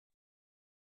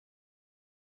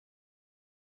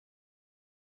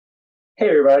Hey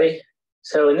everybody.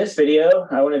 So in this video,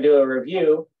 I want to do a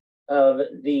review of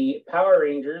the Power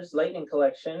Rangers Lightning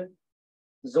Collection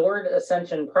Zord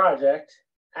Ascension Project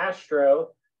Astro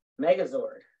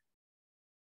Megazord.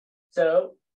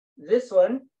 So this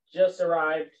one just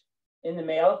arrived in the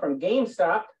mail from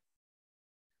GameStop.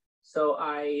 So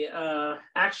I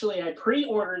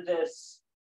pre-ordered this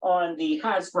on the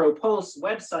Hasbro Pulse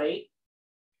website.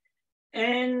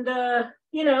 And,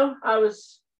 I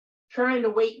was trying to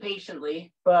wait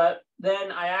patiently, but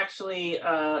then I actually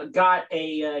got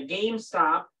a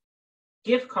GameStop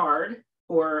gift card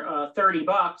for $30.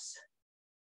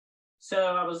 So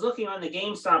I was looking on the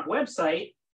GameStop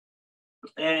website,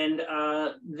 and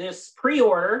this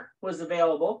pre-order was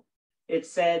available. It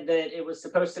said that it was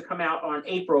supposed to come out on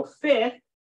April 5th.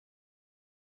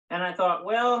 And I thought,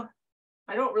 well,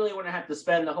 I don't really want to have to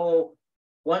spend the whole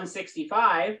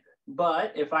 $165.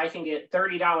 But if I can get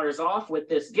 $30 off with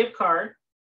this gift card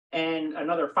and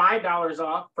another $5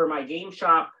 off for my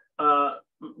GameStop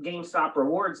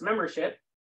rewards membership,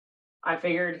 I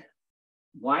figured,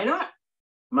 why not?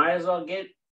 Might as well get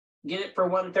it for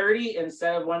 $130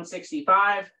 instead of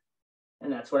 $165,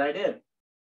 and that's what I did.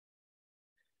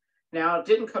 Now, it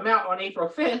didn't come out on April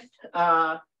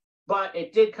 5th, but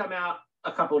it did come out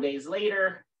a couple days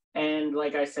later, and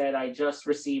like I said, I just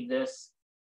received this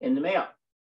in the mail.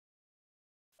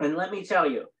 And let me tell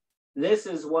you, this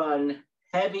is one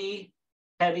heavy,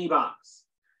 heavy box.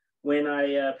 When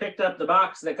I picked up the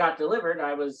box that got delivered,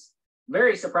 I was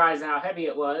very surprised at how heavy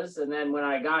it was. And then when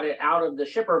I got it out of the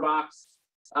shipper box,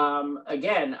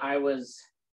 again, I was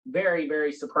very,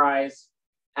 very surprised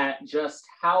at just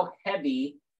how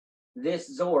heavy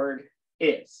this Zord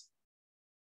is.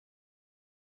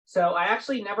 So I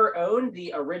actually never owned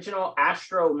the original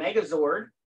Astro Megazord.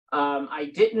 I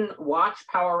didn't watch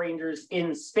Power Rangers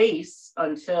in Space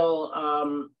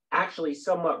until actually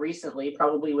somewhat recently,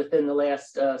 probably within the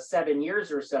last 7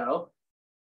 years or so,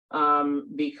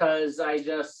 because I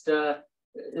just,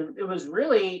 it was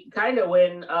really kind of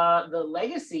when the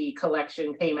Legacy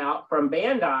collection came out from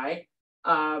Bandai.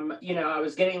 I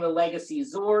was getting the Legacy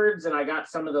Zords and I got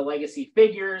some of the Legacy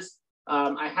figures.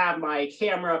 I have my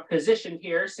camera positioned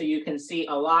here so you can see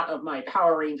a lot of my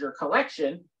Power Ranger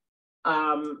collection.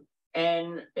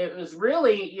 And it was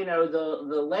really,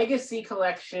 the Legacy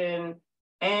collection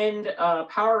and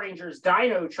Power Rangers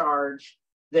Dino Charge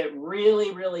that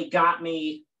really, really got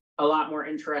me a lot more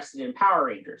interested in Power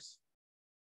Rangers.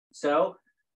 So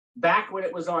back when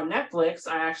it was on Netflix,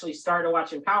 I actually started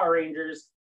watching Power Rangers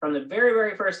from the very,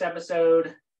 very first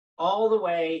episode all the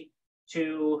way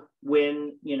to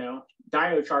when,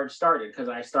 Dino Charge started, because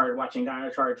I started watching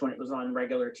Dino Charge when it was on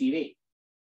regular TV.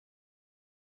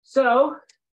 So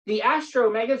the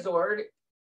Astro Megazord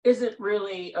isn't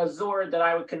really a Zord that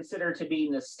I would consider to be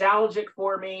nostalgic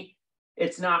for me.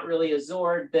 It's not really a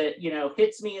Zord that,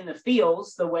 hits me in the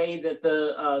feels the way that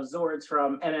the Zords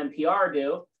from MMPR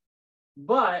do.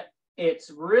 But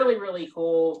it's really, really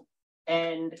cool.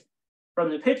 And from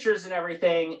the pictures and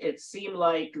everything, it seemed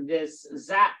like this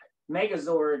ZAP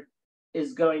Megazord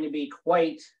is going to be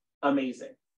quite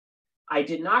amazing. I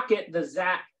did not get the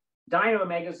ZAP Dino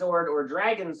Megazord or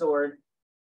Dragon Zord,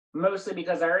 mostly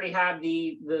because I already have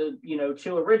the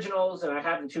two originals and I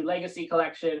have the 2 Legacy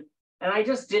collection, and I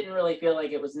just didn't really feel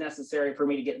like it was necessary for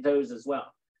me to get those as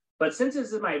well. But since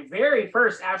this is my very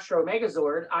first Astro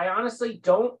Megazord, I honestly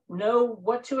don't know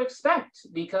what to expect,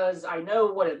 because I know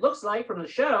what it looks like from the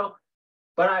show,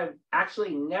 but I've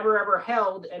actually never ever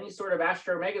held any sort of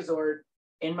Astro Megazord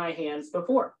in my hands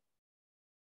before.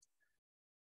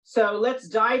 So let's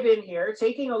dive in here,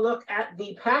 taking a look at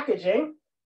the packaging.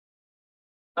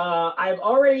 I've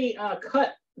already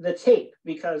cut the tape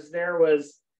because there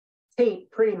was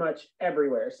tape pretty much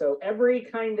everywhere. So every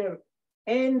kind of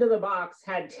end of the box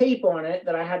had tape on it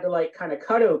that I had to kind of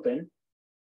cut open.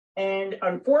 And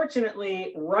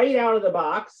unfortunately, right out of the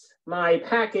box, my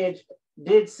package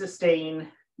did sustain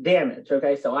damage.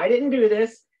 Okay, so I didn't do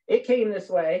this. It came this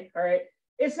way. All right.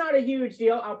 It's not a huge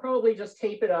deal. I'll probably just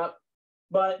tape it up.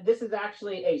 But this is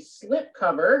actually a slip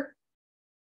cover.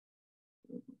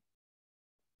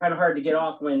 Kind of hard to get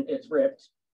off when it's ripped,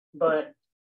 but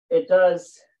it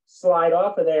does slide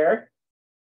off of there.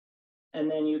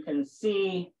 And then you can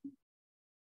see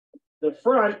the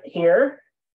front here.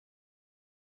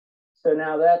 So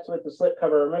now that's with the slip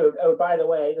cover removed. Oh, by the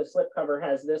way, the slip cover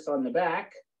has this on the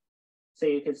back. So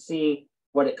you can see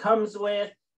what it comes with.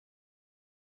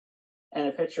 And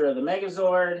a picture of the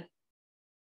Megazord.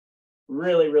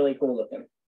 Really, really cool looking.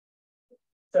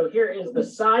 So here is the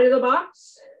side of the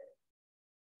box.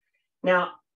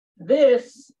 Now,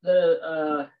 this,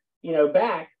 the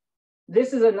back,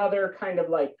 this is another kind of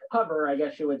like cover, I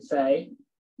guess you would say.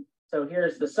 So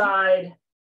here's the side.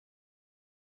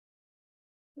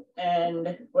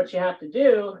 And what you have to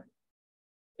do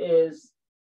is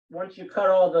once you cut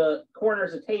all the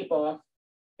corners of tape off,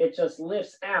 it just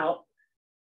lifts out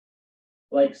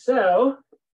like so.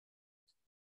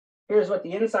 Here's what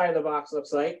the inside of the box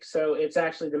looks like. So it's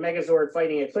actually the Megazord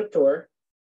fighting a Cliptor,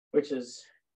 which is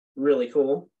really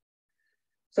cool.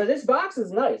 So this box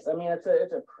is nice. I mean, it's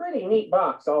a pretty neat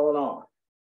box all in all.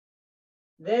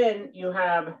 Then you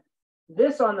have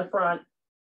this on the front,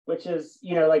 which is,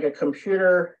 you know, like a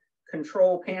computer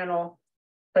control panel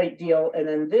type deal. And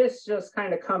then this just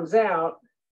kind of comes out.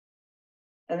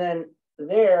 And then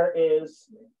there is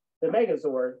the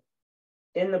Megazord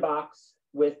in the box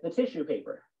with the tissue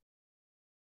paper.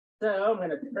 So I'm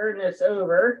going to turn this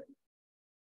over.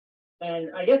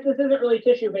 And I guess this isn't really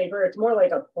tissue paper. It's more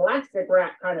like a plastic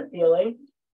wrap kind of feeling.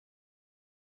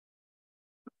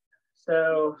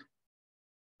 So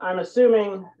I'm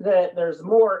assuming that there's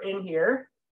more in here.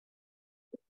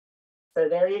 So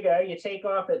there you go. You take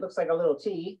off, it looks like a little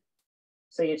T.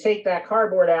 So you take that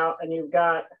cardboard out and you've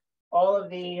got all of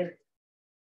these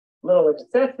little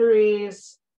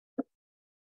accessories.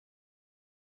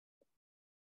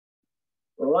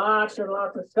 Lots and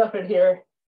lots of stuff in here.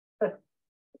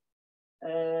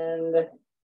 And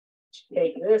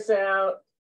take this out.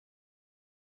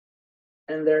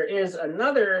 And there is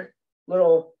another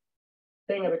little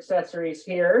thing of accessories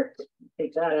here.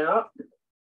 Take that out.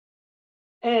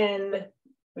 And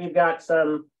we've got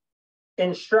some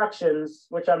instructions,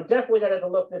 which I'm definitely going to have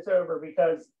to look this over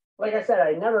because, like I said,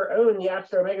 I never owned the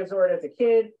Astro Megazord as a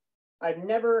kid. I've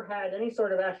never had any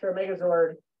sort of Astro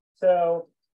Megazord. So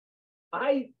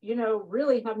I, you know,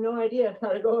 really have no idea how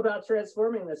to go about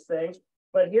transforming this thing.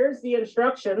 But here's the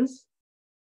instructions.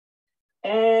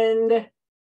 And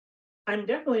I'm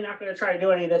definitely not going to try to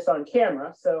do any of this on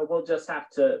camera. So we'll just have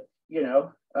to, you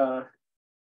know,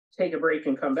 take a break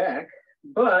and come back.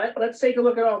 But let's take a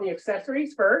look at all the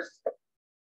accessories first.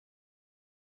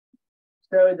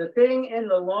 So the thing in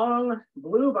the long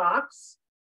blue box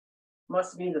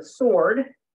must be the sword,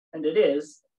 and it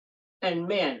is. And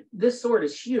man, this sword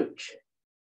is huge.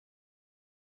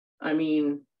 I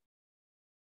mean,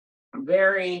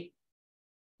 very,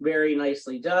 very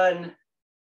nicely done.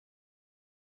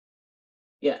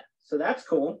 Yeah, so that's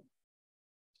cool.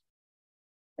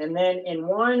 And then in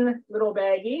one little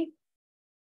baggie,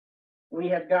 we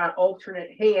have got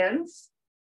alternate hands.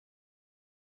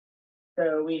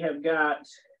 So we have got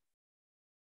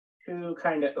two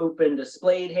kind of open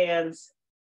displayed hands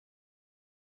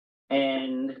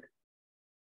and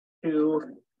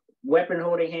two weapon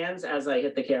holding hands as I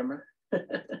hit the camera.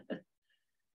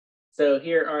 So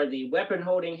here are the weapon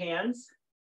holding hands.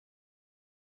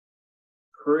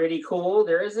 Pretty cool.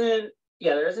 There isn't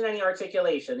any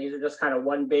articulation. These are just kind of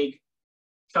one big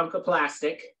chunk of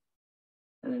plastic.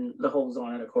 And then the holes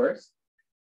on it, of course.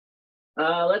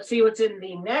 Let's see what's in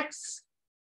the next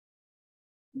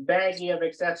baggie of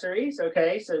accessories.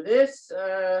 Okay, so this,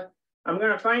 I'm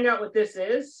going to find out what this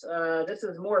is. This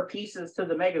is more pieces to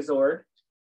the Megazord.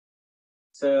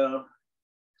 So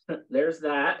there's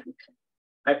that.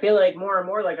 I feel like more and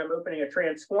more like I'm opening a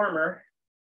Transformer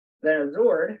than a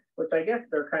Zord, which I guess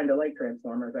they're kind of like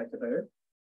Transformers, I suppose.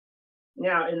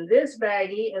 Now, in this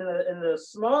baggie, in the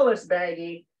smallest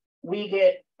baggie, we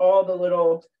get all the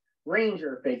little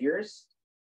Ranger figures.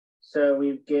 So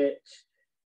we get,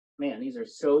 man, these are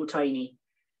so tiny.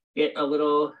 Get a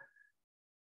little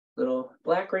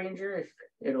Black Ranger, if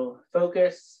it'll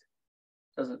focus.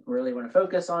 Doesn't really want to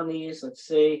focus on these. Let's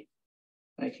see.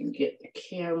 I can get the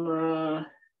camera.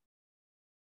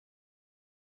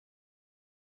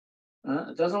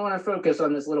 It doesn't want to focus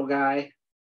on this little guy.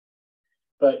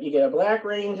 But you get a Black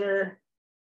Ranger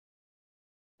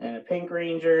and a Pink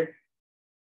Ranger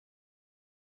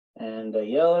and a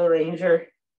Yellow Ranger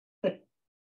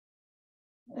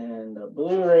and a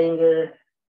Blue Ranger.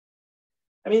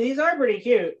 I mean, these are pretty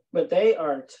cute, but they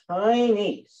are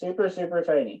tiny, super, super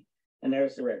tiny. And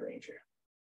there's the Red Ranger.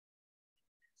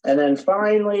 And then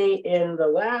finally, in the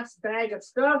last bag of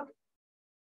stuff,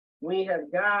 we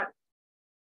have got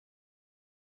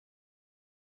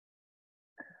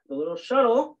the little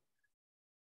shuttle,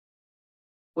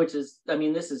 which is, I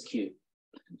mean, this is cute.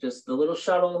 Just the little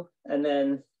shuttle, and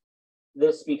then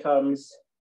this becomes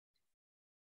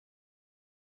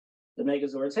the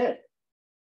Megazord's head.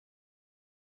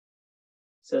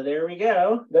 So there we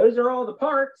go. Those are all the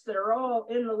parts that are all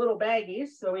in the little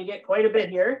baggies. So we get quite a bit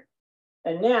here.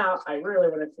 And now I really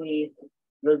want to see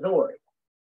the Zord.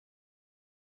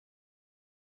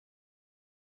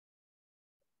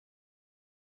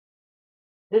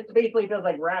 This basically feels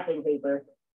like wrapping paper.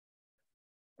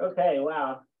 Okay,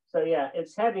 wow. So yeah,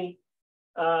 it's heavy.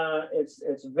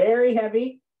 It's very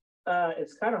heavy.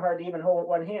 It's kind of hard to even hold with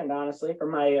one hand, honestly,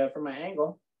 from my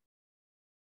angle.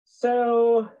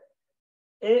 So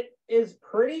it is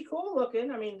pretty cool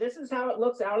looking. I mean, this is how it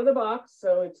looks out of the box.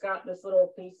 So it's got this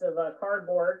little piece of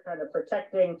cardboard kind of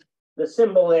protecting the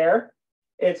symbol there.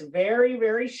 It's very,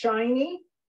 very shiny.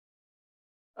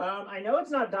 I know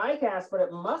it's not die cast, but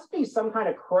it must be some kind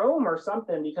of chrome or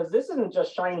something, because this isn't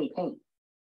just shiny paint.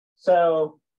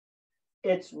 So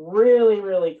it's really,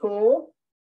 really cool.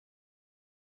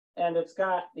 And it's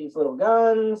got these little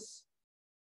guns.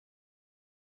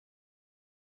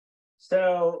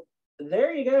 So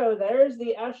there you go. There's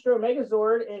the Astro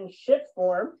Megazord in ship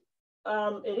form.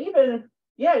 It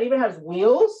even has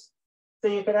wheels. So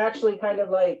you can actually kind of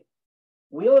like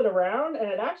wheel it around, and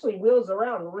it actually wheels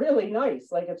around really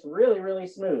nice. Like, it's really, really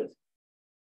smooth.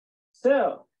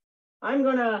 So I'm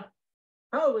gonna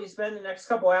probably spend the next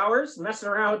couple hours messing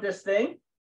around with this thing,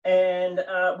 and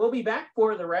we'll be back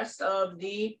for the rest of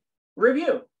the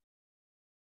review.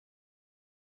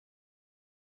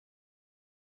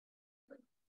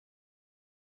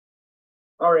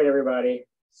 All right, everybody.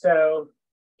 So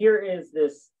here is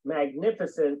this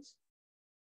magnificent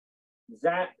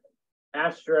ZAP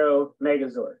Astro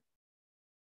Megazord.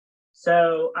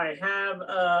 So I have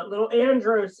little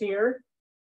Andros here.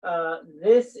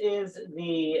 This is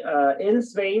the In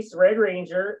Space Red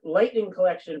Ranger Lightning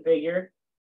Collection figure.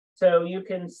 So you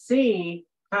can see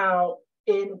how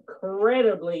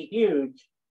incredibly huge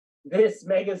this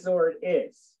Megazord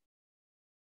is.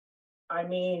 I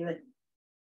mean,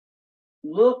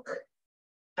 look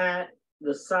at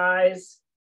the size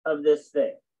of this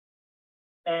thing.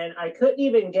 And I couldn't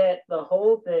even get the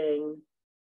whole thing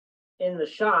in the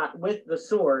shot with the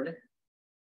sword.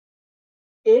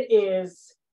 It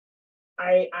is,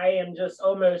 I am just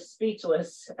almost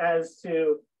speechless as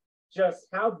to just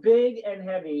how big and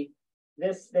heavy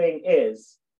this thing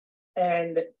is.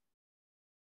 And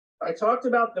I talked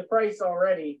about the price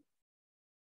already.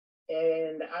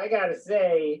 And I gotta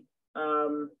say,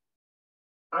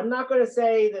 I'm not going to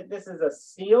say that this is a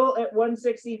steal at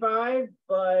 $165,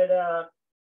 but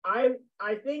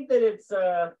I think that it's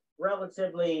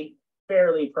relatively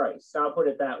fairly priced. I'll put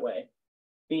it that way,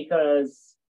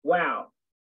 because wow,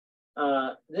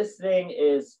 this thing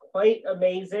is quite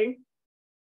amazing.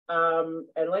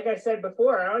 And like I said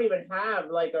before, I don't even have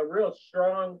like a real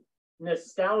strong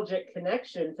nostalgic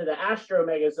connection to the Astro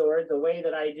Megazord the way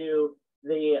that I do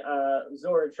the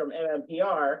Zord from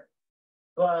MMPR,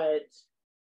 but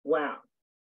wow,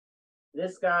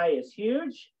 this guy is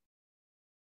huge.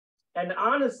 And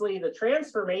honestly, the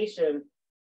transformation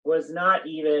was not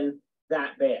even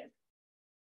that bad.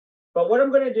 But what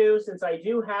I'm going to do, since I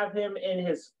do have him in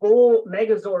his full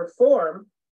Megazord form,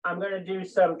 I'm going to do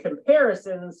some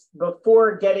comparisons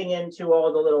before getting into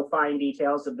all the little fine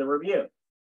details of the review.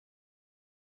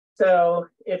 So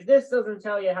if this doesn't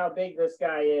tell you how big this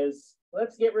guy is,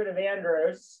 let's get rid of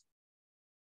Andros.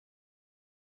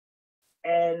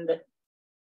 And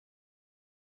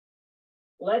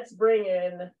let's bring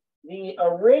in the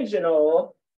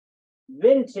original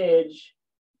vintage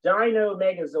Dino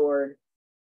Megazord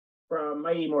from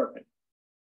Mighty Morphin.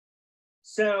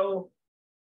 So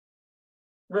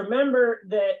remember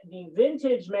that the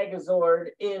vintage Megazord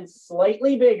is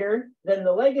slightly bigger than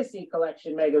the Legacy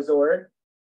Collection Megazord.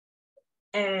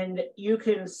 And you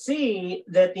can see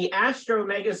that the Astro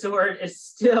Megazord is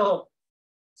still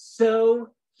so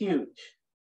huge.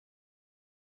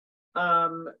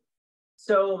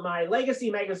 So my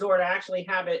Legacy Megazord, I actually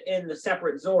have it in the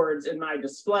separate Zords in my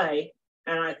display.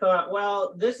 And I thought,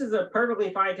 well, this is a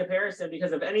perfectly fine comparison,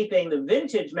 because if anything, the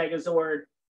vintage Megazord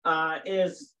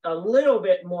is a little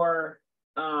bit more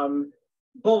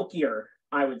bulkier,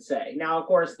 I would say. Now, of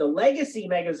course, the Legacy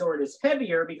Megazord is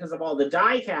heavier because of all the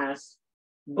die cast,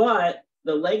 but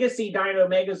the Legacy Dino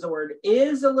Megazord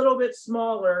is a little bit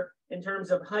smaller in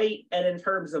terms of height and in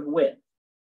terms of width.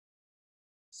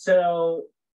 So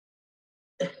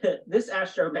this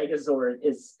Astro Megazord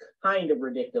is kind of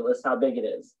ridiculous how big it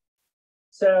is.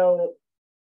 So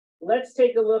let's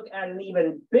take a look at an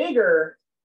even bigger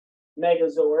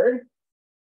Megazord.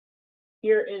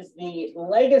 Here is the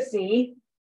Legacy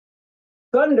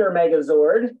Thunder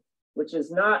Megazord, which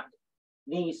is not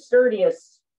the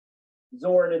sturdiest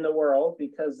Zord in the world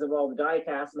because of all the die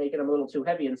cast making them a little too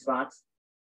heavy in spots.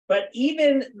 But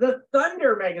even the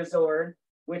Thunder Megazord,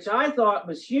 which I thought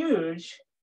was huge,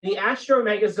 the Astro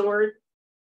Megazord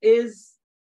is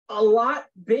a lot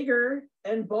bigger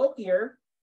and bulkier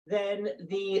than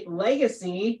the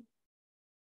Legacy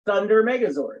Thunder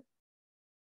Megazord.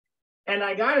 And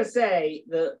I gotta say,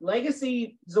 the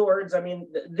Legacy Zords, I mean,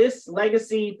 this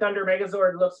Legacy Thunder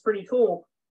Megazord looks pretty cool,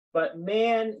 but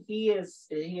man, he is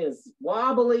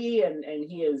wobbly and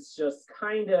he is just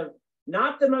kind of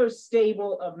not the most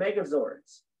stable of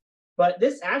Megazords. But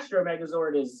this Astro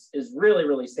Megazord is really,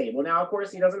 really stable. Now, of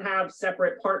course, he doesn't have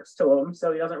separate parts to him,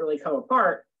 so he doesn't really come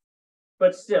apart.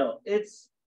 But still, it's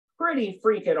pretty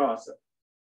freaking awesome.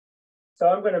 So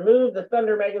I'm going to move the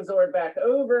Thunder Megazord back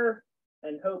over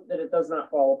and hope that it does not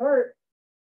fall apart.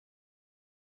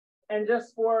 And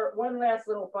just for one last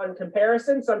little fun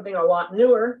comparison, something a lot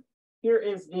newer, here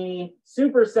is the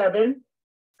Super 7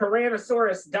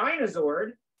 Tyrannosaurus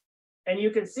Dinozord. And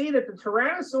you can see that the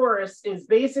Tyrannosaurus is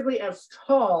basically as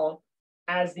tall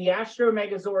as the Astro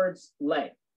Megazord's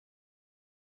leg.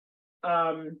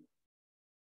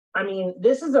 I mean,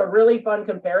 this is a really fun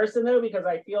comparison, though, because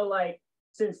I feel like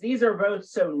since these are both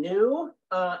so new,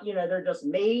 you know, they're just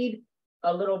made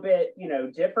a little bit, you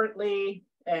know, differently,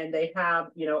 and they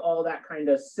have, you know, all that kind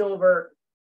of silver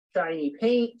shiny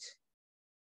paint.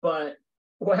 But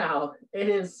wow, it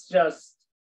is just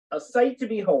a sight to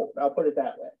behold. I'll put it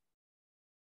that way.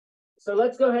 So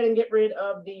let's go ahead and get rid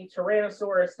of the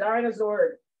Tyrannosaurus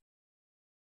Dinozord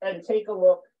and take a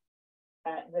look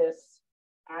at this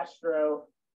Astro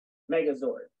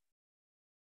Megazord.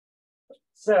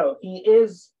 So he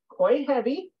is quite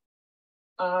heavy.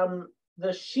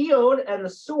 The shield and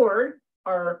the sword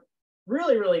are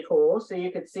really, really cool. So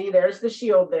you can see there's the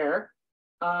shield there.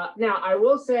 Now, I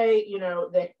will say, you know,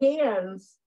 the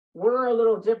hands were a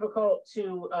little difficult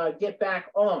to get back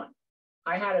on.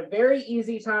 I had a very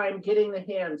easy time getting the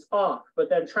hands off, but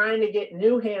then trying to get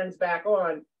new hands back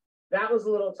on, that was a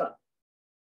little tough.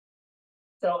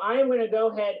 So I am going to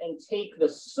go ahead and take the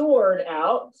sword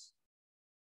out.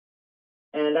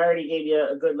 And I already gave you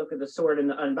a good look at the sword in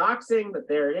the unboxing, but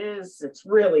there it is. It's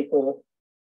really cool.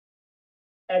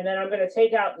 And then I'm going to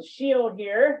take out the shield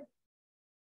here.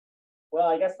 Well,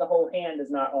 I guess the whole hand is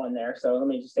not on there, so let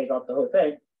me just take off the whole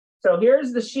thing. So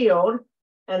here's the shield.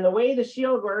 And the way the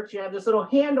shield works, you have this little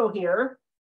handle here.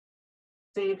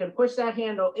 So you can push that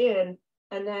handle in,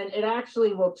 and then it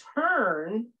actually will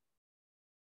turn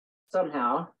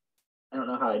somehow. I don't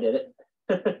know how I did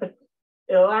it.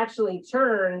 It'll actually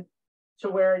turn to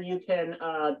where you can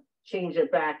change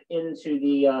it back into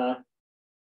the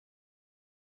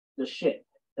ship.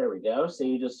 There we go. So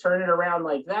you just turn it around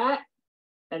like that,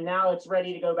 and now it's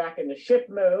ready to go back into ship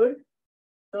mode.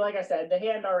 So like I said, the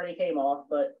hand already came off,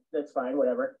 but that's fine,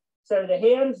 whatever. So the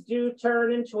hands do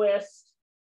turn and twist,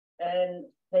 and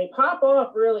they pop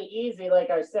off really easy, like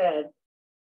I said,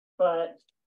 but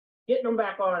getting them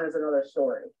back on is another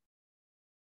story.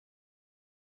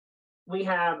 We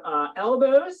have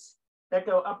elbows that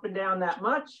go up and down that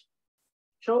much.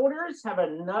 Shoulders have a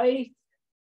nice,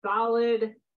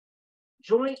 solid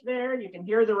joint there. You can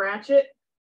hear the ratchet.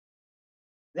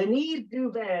 The knees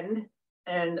do bend.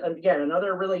 And again,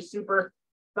 another really super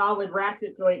solid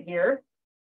ratchet joint here.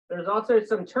 There's also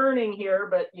some turning here,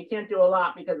 but you can't do a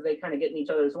lot because they kind of get in each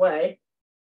other's way.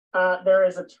 There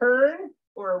is a turn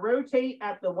or a rotate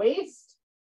at the waist.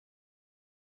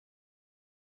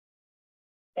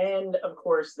 And of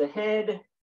course, the head,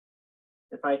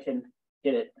 if I can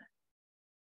get it,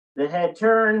 the head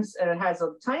turns and it has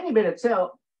a tiny bit of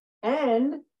tilt.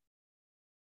 And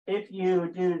if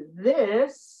you do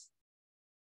this,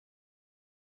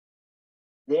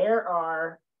 there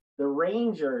are the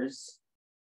Rangers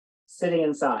sitting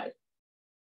inside.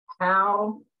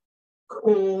 How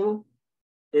cool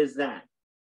is that?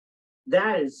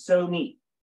 That is so neat.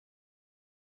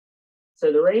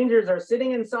 So the Rangers are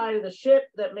sitting inside of the ship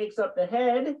that makes up the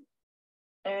head.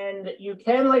 And you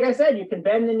can, like I said, you can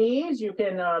bend the knees, you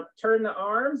can turn the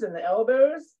arms and the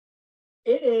elbows.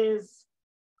 It is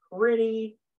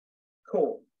pretty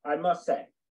cool, I must say.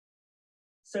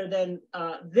 So then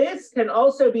this can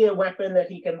also be a weapon that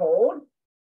he can hold.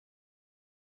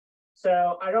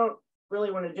 So I don't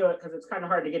really want to do it because it's kind of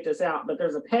hard to get this out, but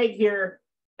there's a peg here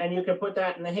and you can put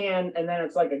that in the hand and then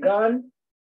it's like a gun.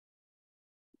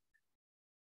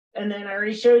 And then I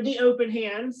already showed the open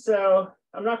hands, so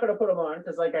I'm not going to put them on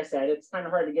because like I said, it's kind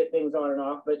of hard to get things on and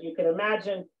off, but you can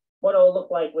imagine what it'll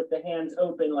look like with the hands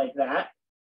open like that.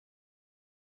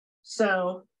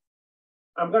 So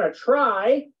I'm going to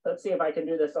try, let's see if I can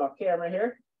do this off camera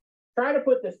here. Try to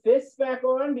put the fists back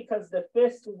on because the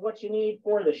fist is what you need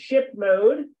for the ship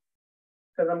mode.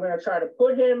 Because I'm going to try to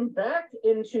put him back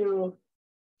into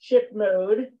ship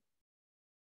mode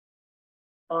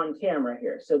on camera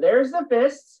here. So there's the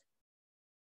fists.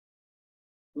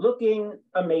 Looking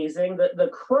amazing. The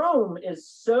chrome is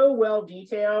so well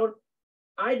detailed.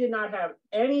 I did not have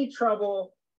any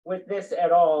trouble with this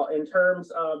at all in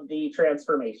terms of the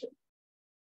transformation.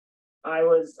 I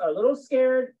was a little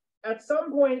scared at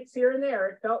some points here and there.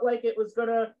 It felt like it was going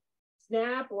to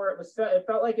snap, or it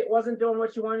felt like it wasn't doing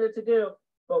what you wanted it to do.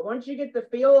 But once you get the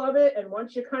feel of it, and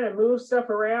once you kind of move stuff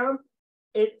around,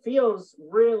 it feels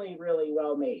really, really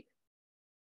well made.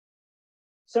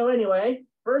 So anyway,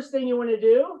 first thing you want to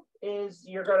do is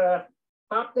you're going to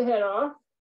pop the head off.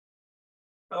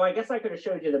 Oh, I guess I could have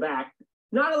showed you the back.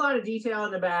 Not a lot of detail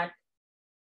in the back.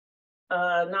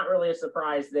 Not really a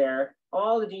surprise there.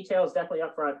 All the details definitely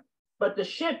up front. But the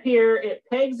ship here, it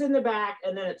pegs in the back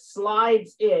and then it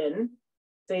slides in.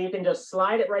 So you can just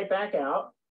slide it right back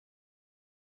out.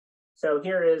 So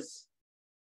here is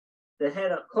the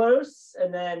head up close.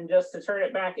 And then just to turn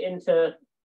it back into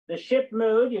the ship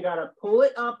mode, you got to pull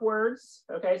it upwards.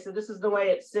 Okay, so this is the way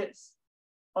it sits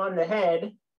on the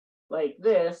head, like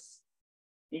this.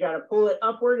 You got to pull it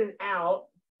upward and out,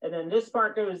 and then this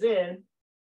part goes in,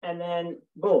 and then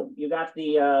boom, you got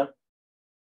the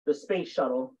space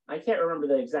shuttle. I can't remember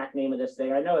the exact name of this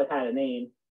thing. I know it had a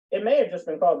name. It may have just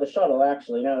been called the shuttle,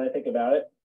 actually, now that I think about it.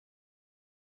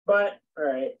 But all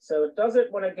right, so it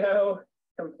doesn't want to go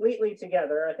completely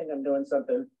together. I think I'm doing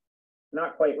something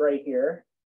not quite right here.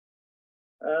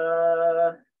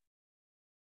 Well,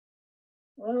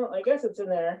 I guess it's in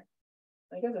there.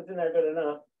 I guess it's in there good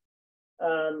enough.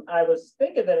 I was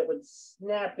thinking that it would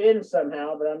snap in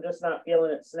somehow, but I'm just not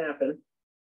feeling it snapping.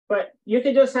 But you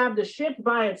could just have the ship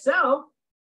by itself,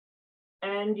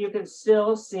 and you can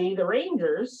still see the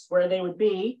Rangers where they would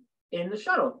be in the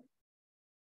shuttle.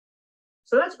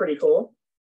 So that's pretty cool.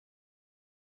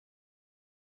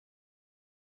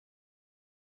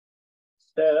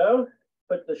 So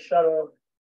put the shuttle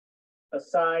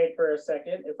aside for a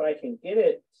second. If I can get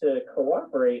it to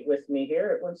cooperate with me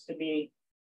here, it wants to be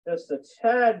just a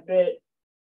tad bit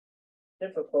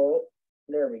difficult.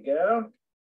 There we go.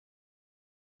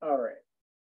 All right.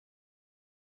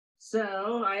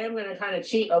 So I am going to kind of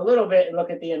cheat a little bit and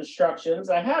look at the instructions.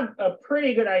 I have a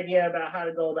pretty good idea about how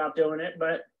to go about doing it,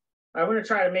 but I want to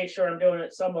try to make sure I'm doing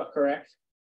it somewhat correct.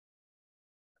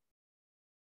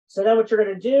 So then what you're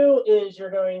going to do is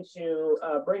you're going to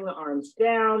bring the arms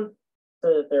down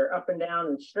so that they're up and down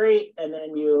and straight, and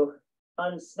then you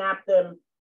unsnap them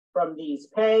from these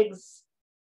pegs.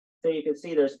 So you can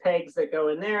see there's pegs that go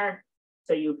in there.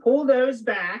 So you pull those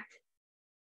back.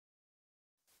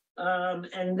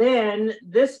 And then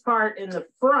this part in the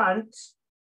front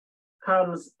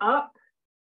comes up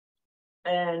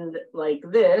and like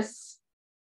this.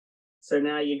 So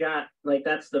now you got, like,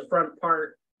 that's the front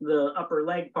part, the upper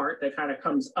leg part that kind of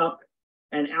comes up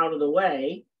and out of the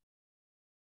way.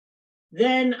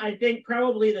 Then I think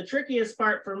probably the trickiest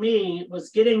part for me was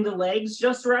getting the legs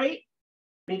just right,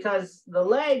 because the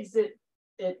legs,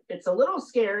 it's a little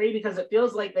scary because it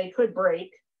feels like they could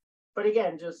break. But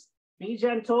again, just be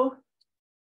gentle,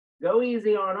 go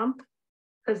easy on them,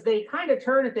 because they kind of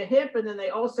turn at the hip and then they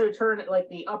also turn at like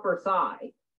the upper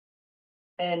thigh.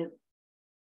 And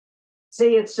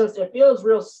see, it feels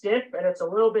real stiff and it's a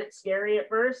little bit scary at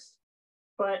first,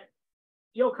 but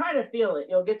you'll kind of feel it.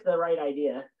 You'll get the right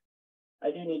idea.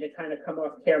 I do need to kind of come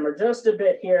off camera just a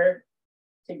bit here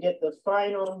to get the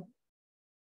final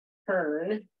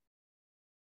turn.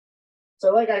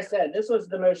 So like I said, this was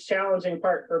the most challenging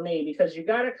part for me because you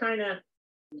got to kind of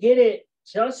get it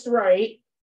just right.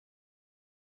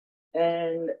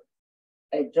 And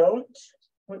I don't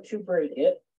want to break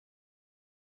it.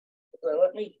 So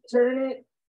let me turn it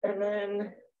and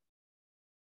then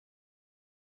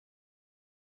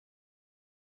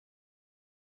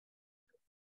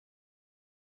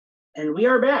and we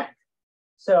are back.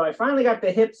 So I finally got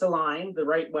the hips aligned the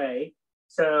right way.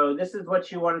 So this is what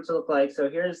you want it to look like. So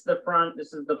here's the front.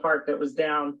 This is the part that was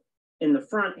down in the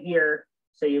front here.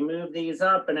 So you move these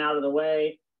up and out of the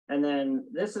way. And then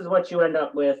this is what you end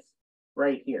up with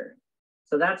right here.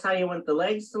 So that's how you want the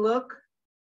legs to look.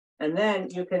 And then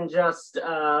you can just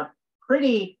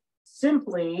pretty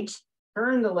simply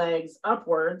turn the legs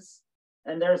upwards.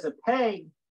 And there's a peg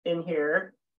in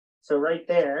here. So right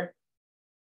there.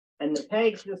 And the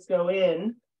pegs just go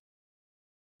in.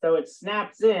 So it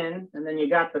snaps in, and then you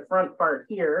got the front part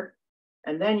here.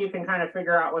 And then you can kind of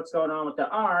figure out what's going on with the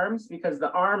arms, because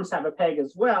the arms have a peg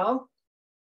as well.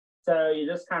 So you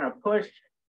just kind of push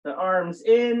the arms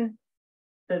in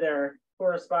to their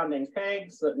corresponding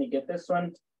pegs. Let me get this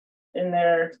one in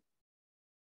there.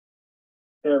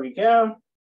 There we go.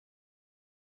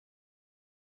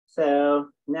 So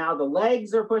now the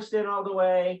legs are pushed in all the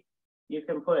way. You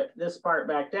can put this part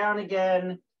back down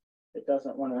again. It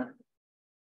doesn't want to.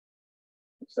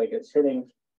 Looks like it's hitting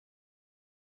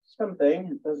something.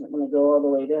 It doesn't want to go all the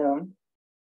way down.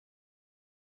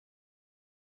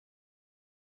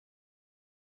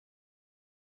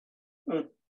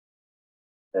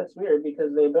 That's weird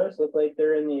because they both look like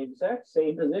they're in the exact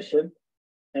same position,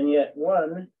 and yet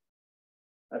one,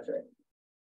 that's right.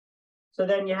 So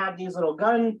then you have these little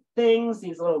gun things,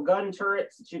 these little gun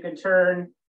turrets that you can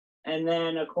turn. And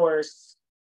then of course,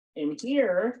 in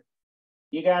here,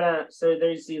 you gotta, so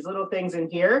there's these little things in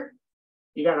here.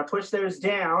 You gotta push those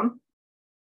down.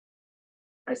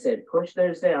 I said, push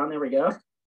those down, there we go.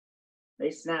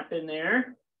 They snap in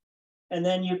there. And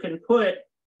then you can put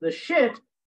the ship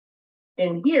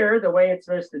in here, the way it's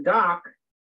supposed to dock.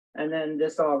 And then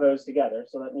this all goes together.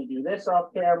 So let me do this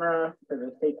off camera, because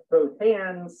it takes both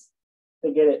hands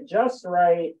to get it just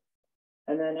right.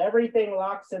 And then everything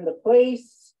locks into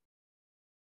place.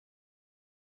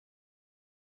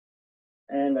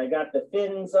 And I got the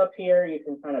fins up here. You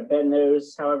can kind of bend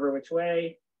those however which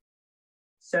way.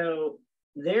 So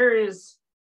there is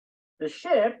the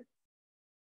ship.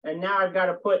 And now I've got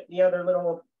to put the other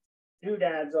little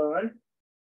doodads on.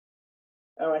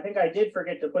 Oh, I think I did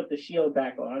forget to put the shield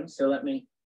back on. So let me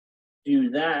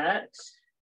do that.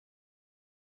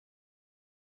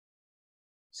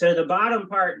 So the bottom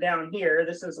part down here,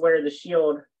 this is where the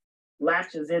shield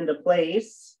latches into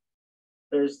place.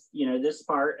 There's, you know, this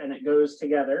part and it goes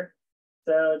together.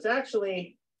 So it's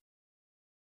actually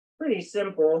pretty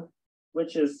simple,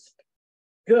 which is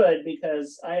good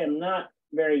because I am not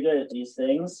very good at these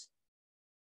things.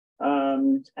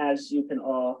 As you can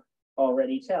all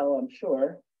already tell, I'm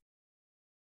sure.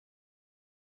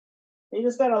 You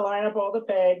just gotta line up all the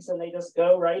pegs and they just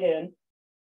go right in.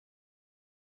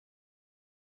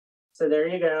 So there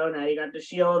you go. Now you got the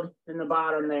shield in the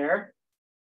bottom there.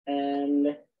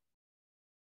 And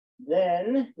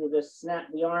then you just snap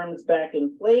the arms back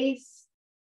in place.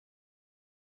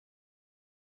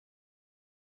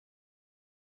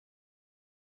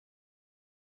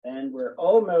 And we're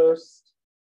almost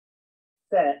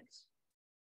set.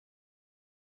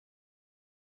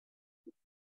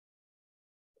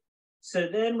 So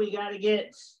then we got to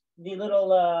get the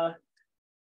little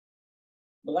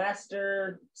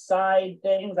blaster side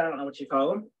things. I don't know what you call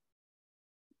them.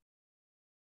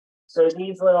 So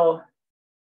these little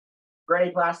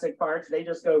gray plastic parts, they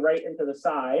just go right into the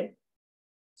side.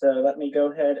 So let me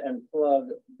go ahead and plug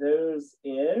those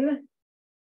in.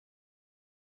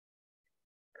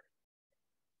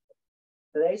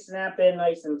 So they snap in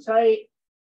nice and tight.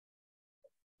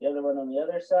 The other one on the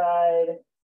other side.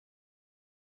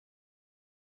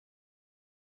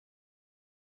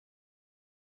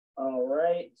 All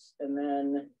right, and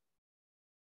then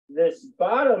this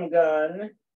bottom gun,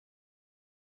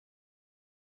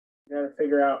 got to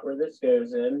figure out where this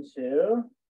goes into.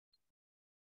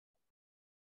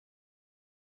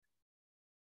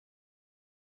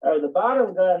 Oh, the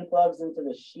bottom gun plugs into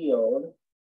the shield.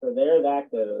 So there that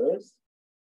goes.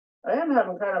 I am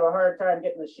having kind of a hard time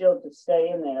getting the shield to stay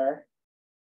in there.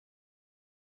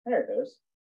 There it goes.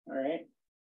 All right.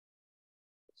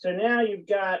 So now you've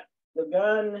got the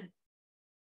gun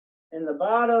in the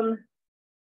bottom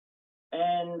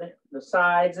and the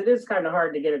sides. It is kind of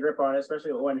hard to get a grip on it,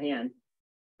 especially with one hand.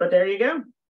 But there you go.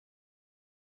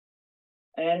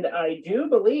 And I do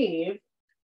believe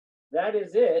that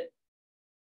is it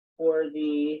for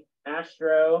the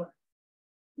Astro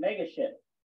Megaship.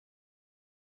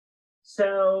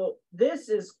 So this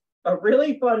is a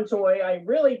really fun toy. I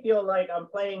really feel like I'm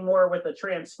playing more with a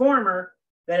transformer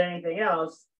than anything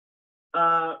else.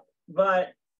 But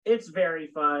it's very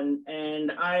fun,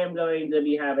 and I am going to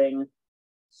be having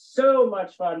so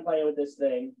much fun playing with this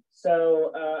thing.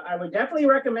 So I would definitely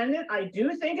recommend it. I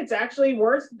do think it's actually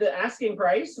worth the asking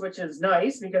price, which is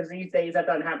nice because these days that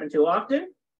doesn't happen too often.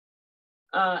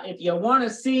 If you want to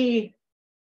see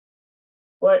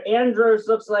what Andros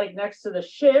looks like next to the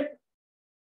ship,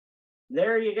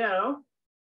 there you go.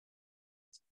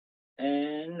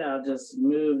 And I'll just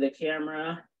move the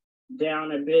camera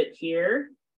down a bit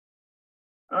here.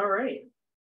 All right.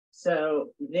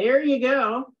 So there you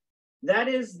go. That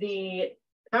is the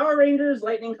Power Rangers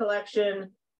Lightning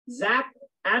Collection ZAP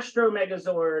Astro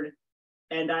Megazord.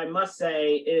 And I must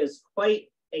say, it is quite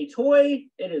a toy.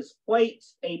 It is quite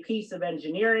a piece of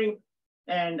engineering.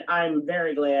 And I'm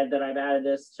very glad that I've added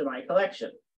this to my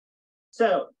collection.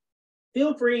 So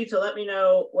feel free to let me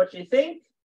know what you think.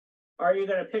 Are you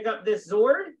going to pick up this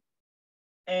Zord?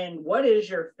 And what is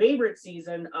your favorite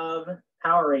season of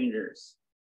Power Rangers?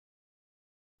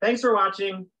 Thanks for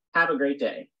watching. Have a great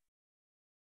day.